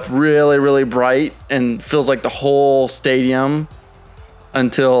light up really, really bright and feels like the whole stadium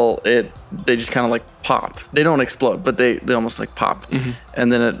until they just kind of like pop. They don't explode, but they almost like pop. Mm-hmm.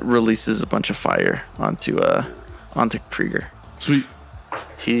 And then it releases a bunch of fire onto Krieger. Sweet.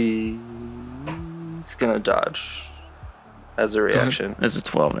 He's gonna dodge as a reaction. It's a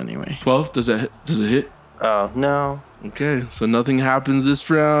 12 anyway. 12. Does it hit? Oh no. Okay, so nothing happens this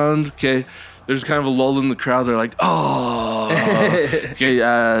round. Okay, there's kind of a lull in the crowd. They're like, oh. Okay,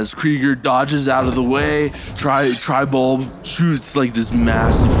 as Krieger dodges out of the way, Tribulb shoots like this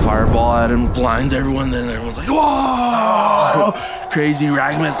massive fireball at him, blinds everyone. Then everyone's like, whoa! Crazy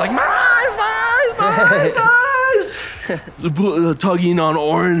Ragman's like, nice. Tugging on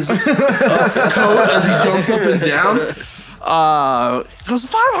Orin's coat as he jumps up and down. Goes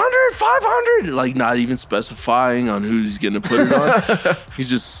 500, like not even specifying on who he's gonna put it on. He's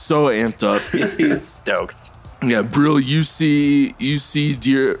just so amped up. He's stoked. Yeah, Brill, you see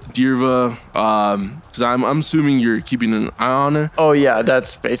Dirva, because I'm assuming you're keeping an eye on her. Oh yeah,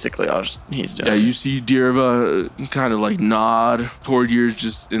 that's basically all he's doing. Yeah, you see Dirva kind of like nod toward yours,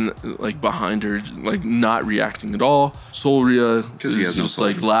 just in like behind her, like not reacting at all. Solria is he has no just soul.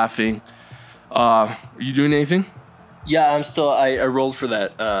 like laughing. Are you doing anything? Yeah, I'm still. I rolled for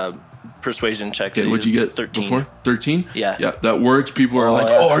that persuasion check. Okay, what'd you get 13. before? 13? Yeah. Yeah, that works. People are like,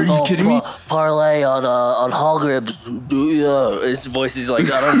 oh, are you kidding me? Parlay on Hallgrips. His voice is like, he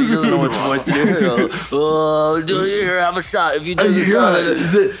doesn't know what voice to do. Do you here? Have a shot. If you do the shot.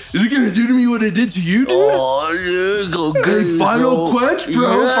 Is it going to do to me what it did to you, dude? Oh, yeah, go Hey, final quench,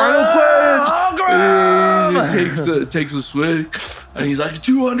 bro. Yeah. Final quench. Hallgrim. It takes a swig. And he's like,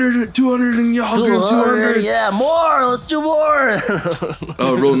 200 and Hallgrim, 200. Yeah, more. Let's do more.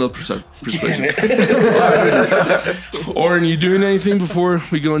 Oh, roll another persuasion. Orin, you doing anything before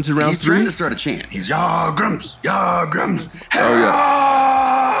we go into round He's 3? trying to start a chant. He's Grumps. Oh,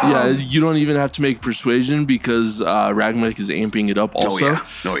 yeah. Yeah, you don't even have to make persuasion because Ragmak is amping it up also.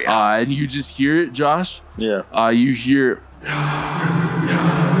 Oh, yeah. And you just hear it, Josh. Yeah. You hear...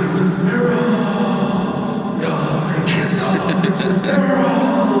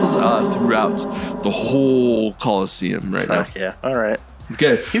 throughout the whole Coliseum right now. Yeah. All right.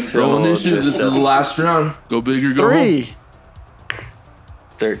 Okay, He's roll feeling initiative. This is the last round. Go big or go home. 3.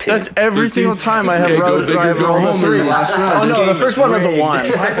 13. That's every 13? single time I have Okay, go rolled. big I or have go rolled home a in 3. the last round. Oh This no, the game first is one was a rigged. 1.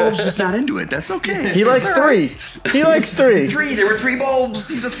 Tribulb's just not into it. That's okay. He likes 3. He likes 3. 3. There were 3 bulbs.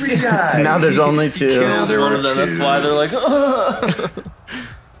 He's a 3 guy. Now there's only 2. Now there One were of them, 2. that's why they're like,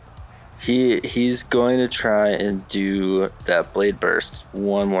 He's going to try and do that blade burst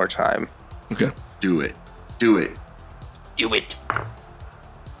one more time. Okay. Do it,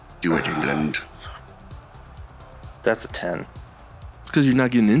 England. That's a 10. It's because you're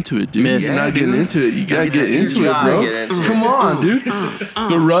not getting into it, dude. Miss. You're not getting into it. You gotta get into it, gotta bro. get into it. Come on, dude.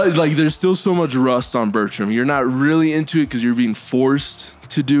 There's still so much rust on Bertram. You're not really into it because you're being forced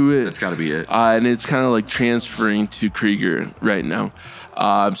to do it. That's got to be it. And it's kind of like transferring to Krieger right now.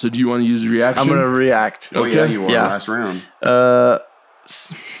 So do you want to use a reaction? I'm gonna react. Oh, yeah, okay. you are Yeah. last round.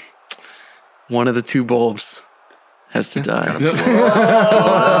 One of the 2 bulbs has to die. Yep.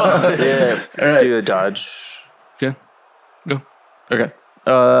 Yeah. All right. Do a dodge. Okay. Go. Okay.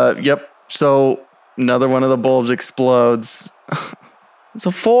 Yep. So another one of the bulbs explodes. It's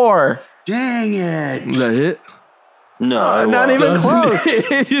a 4. Dang it. Is that hit? No. Not even close.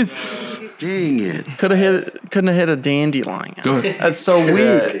 Dang it. Couldn't have hit a dandelion. Go ahead. That's so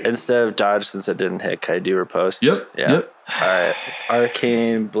weak. Instead of dodge, since it didn't hit, can I do riposte? Yep. Yeah. Yep. All right.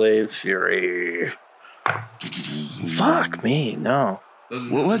 Arcane Blade Fury. Fuck me. No.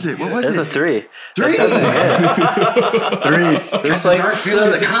 What was it? It's a 3. 3? Threes. Just like, start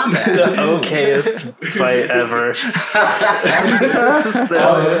feeling the combat. The okayest fight ever.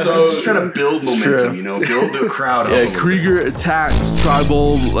 Just trying to build momentum, true. you know, build the crowd up. a Yeah, little Krieger attacks.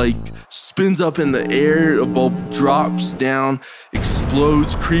 Tribulb like spins up in the air. A bulb drops down, explodes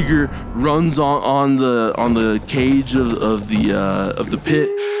explodes. Krieger runs on the cage of the pit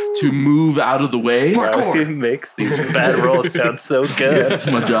to move out of the way. He makes these bad rolls sound so good. That's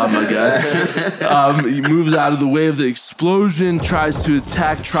my job, my guy. He moves out of the way of the explosion, tries to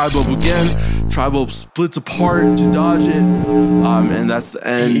attack Tribulb again. Tribulb splits apart to dodge it, and that's the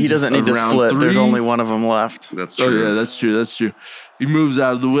end. He doesn't need to split. 3. There's only one of them left. That's true. Oh yeah, that's true. That's true. He moves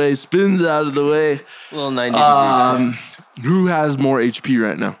out of the way, spins out of the way. A little 90 degree. Who has more HP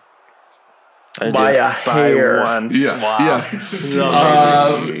right now? By a hair. One. Yeah, Wow. yeah.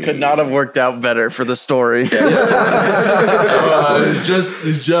 Could not have worked out better for the story. Just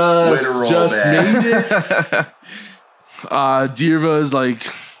Way to roll made it. Dirva is like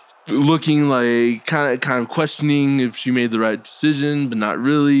looking like kind of questioning if she made the right decision, but not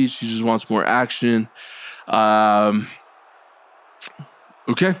really. She just wants more action.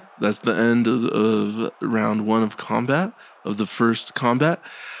 Okay, that's the end of round 1 of combat, of the first combat.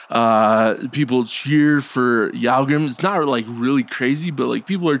 People cheer for Yalgrim. It's not like really crazy, but like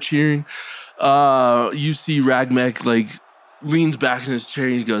people are cheering. You see Ragmek like leans back in his chair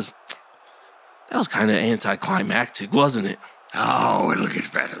and he goes, "That was kind of anticlimactic, wasn't it?" Oh, it'll get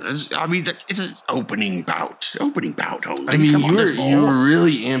better. It's an opening bout. Opening bout only. I mean, Come on, there's you more. were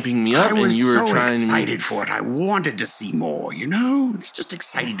really amping me up, I was and you were so trying excited for it. I wanted to see more. You know, it's just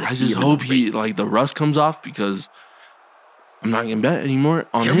exciting to I see. just a little hope he like the rust comes off because I'm not gonna bet anymore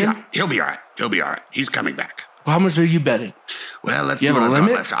on bit. him. He'll be all right. He'll be all right. He's coming back. Well, how much are you betting? Well, let's You see have what a I've got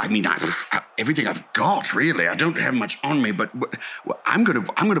limit? left. I mean, everything I've got, really. I don't have much on me, but I'm gonna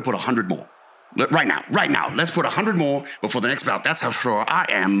put 100 more. Right now. Let's put 100 more before the next bout. That's how sure I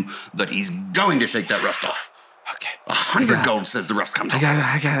am that he's going to shake that rust off. Okay, 100 gold says the rust comes off.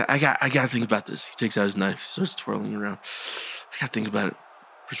 I gotta think about this. He takes out his knife, starts twirling around. I gotta think about it.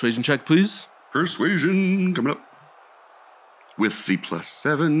 Persuasion check, please. Persuasion coming up. With the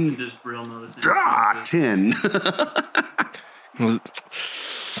 +7. Does Brill know this? 10.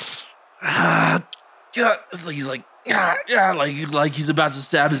 Yeah, it's like he's like, like he's about to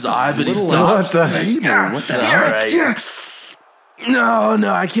stab his eye, but he stops. What the hell? All right.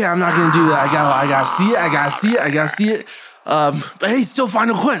 No, I can't. I'm not gonna do that. I gotta see it. But hey, still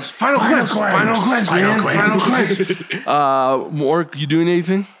final quench, man. Final quench. Mork, you doing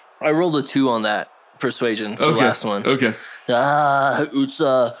anything? I rolled a 2 on that persuasion for the last one. Okay.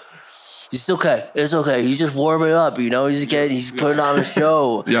 It's okay. It's okay. He's just warming up, you know. He's putting on a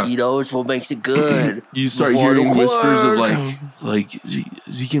show. Yeah. You know, it's what makes it good. You start Before hearing the whispers of quirk. like, is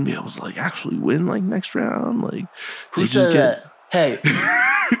he gonna be able to like actually win like next round? Like, Who they said that? Hey,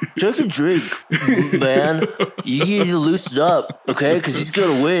 drink a drink, man. You need to loosen up, okay? Because he's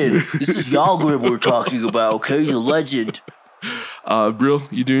gonna win. This is Yalgrim we're talking about, okay? He's a legend. Brill,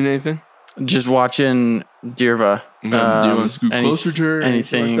 you doing anything? Just watching Dirva. Do you want to scoot closer to her? or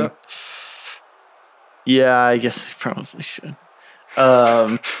Anything? like Yeah, I guess I probably should.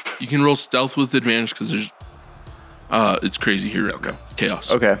 you can roll stealth with advantage because there's it's crazy here right now.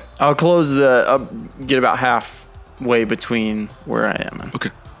 Chaos. Okay, I'll get about halfway between where I am.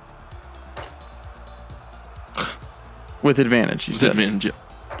 Okay. With advantage, you With said. advantage, yeah.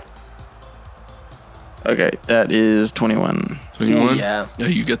 Okay, that is 21. 21? Yeah. Yeah,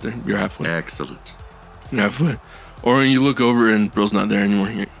 you get there. You're halfway. Excellent. You're halfway. Or when you look over and Brill's not there anymore,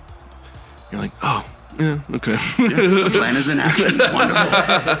 you're like, oh, yeah, okay. The plan is in action.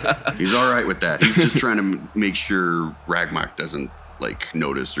 Wonderful. He's all right with that. He's just trying to make sure Ragmak doesn't like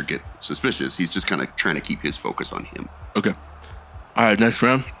notice or get suspicious. He's just kind of trying to keep his focus on him. Okay. All right, next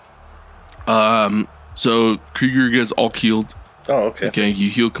round. So Krieger gets all healed. Oh, okay. Okay, you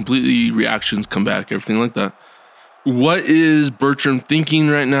heal completely, reactions come back, everything like that. What is Bertram thinking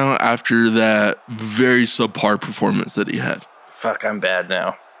right now after that very subpar performance that he had? Fuck, I'm bad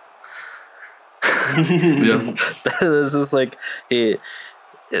now. Yeah. This is like he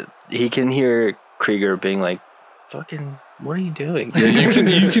can hear Krieger being like, "Fucking, what are you doing?" Yeah,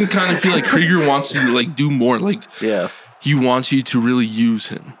 you can kind of feel like Krieger wants you to like do more. Like Yeah, he wants you to really use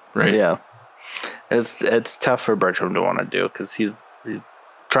him, right? yeah. It's tough for Bertram to want to do because he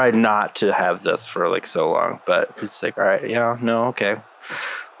tried not to have this for like so long, but it's like, all right, yeah, no, okay,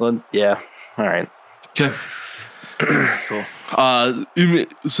 well, yeah, all right, Okay. cool.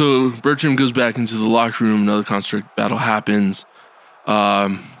 So Bertram goes back into the locker room. Another construct battle happens.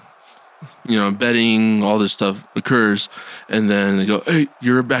 Betting, all this stuff occurs, and then they go, "Hey,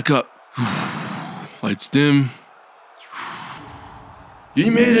 you're back up." Lights dim. He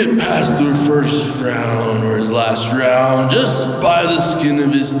made it past the first round or his last round just by the skin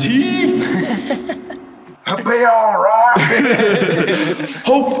of his teeth. I'll be all right.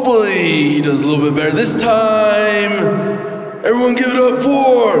 Hopefully he does a little bit better this time. Everyone give it up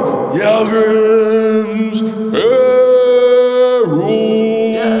for Yalgrim's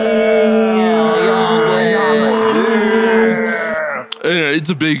It's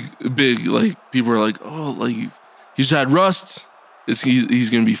a big, like, people are like, oh, like, he's had rust. He's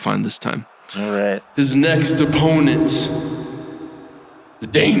going to be fine this time. All right. His next opponent, the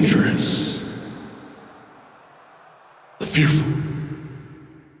dangerous, the fearful,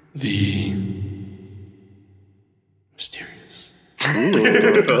 the mysterious.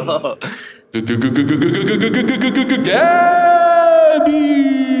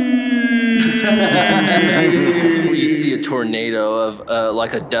 You see a tornado of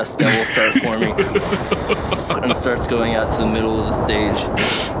like a dust devil start forming and starts going out to the middle of the stage.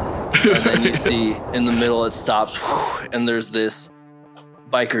 And then you see in the middle it stops and there's this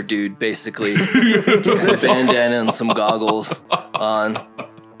biker dude basically with a bandana and some goggles on.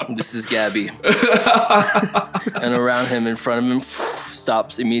 This is Gabby. And around him, in front of him,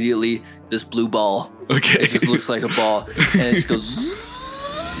 stops immediately this blue ball. Okay. It just looks like a ball. And it just goes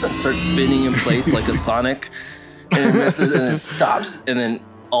and starts spinning in place like a Sonic. And it stops. And then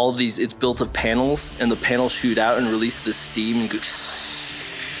all of these, it's built of panels. And the panels shoot out and release this steam. And goes,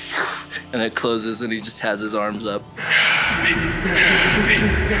 and it closes and he just has his arms up.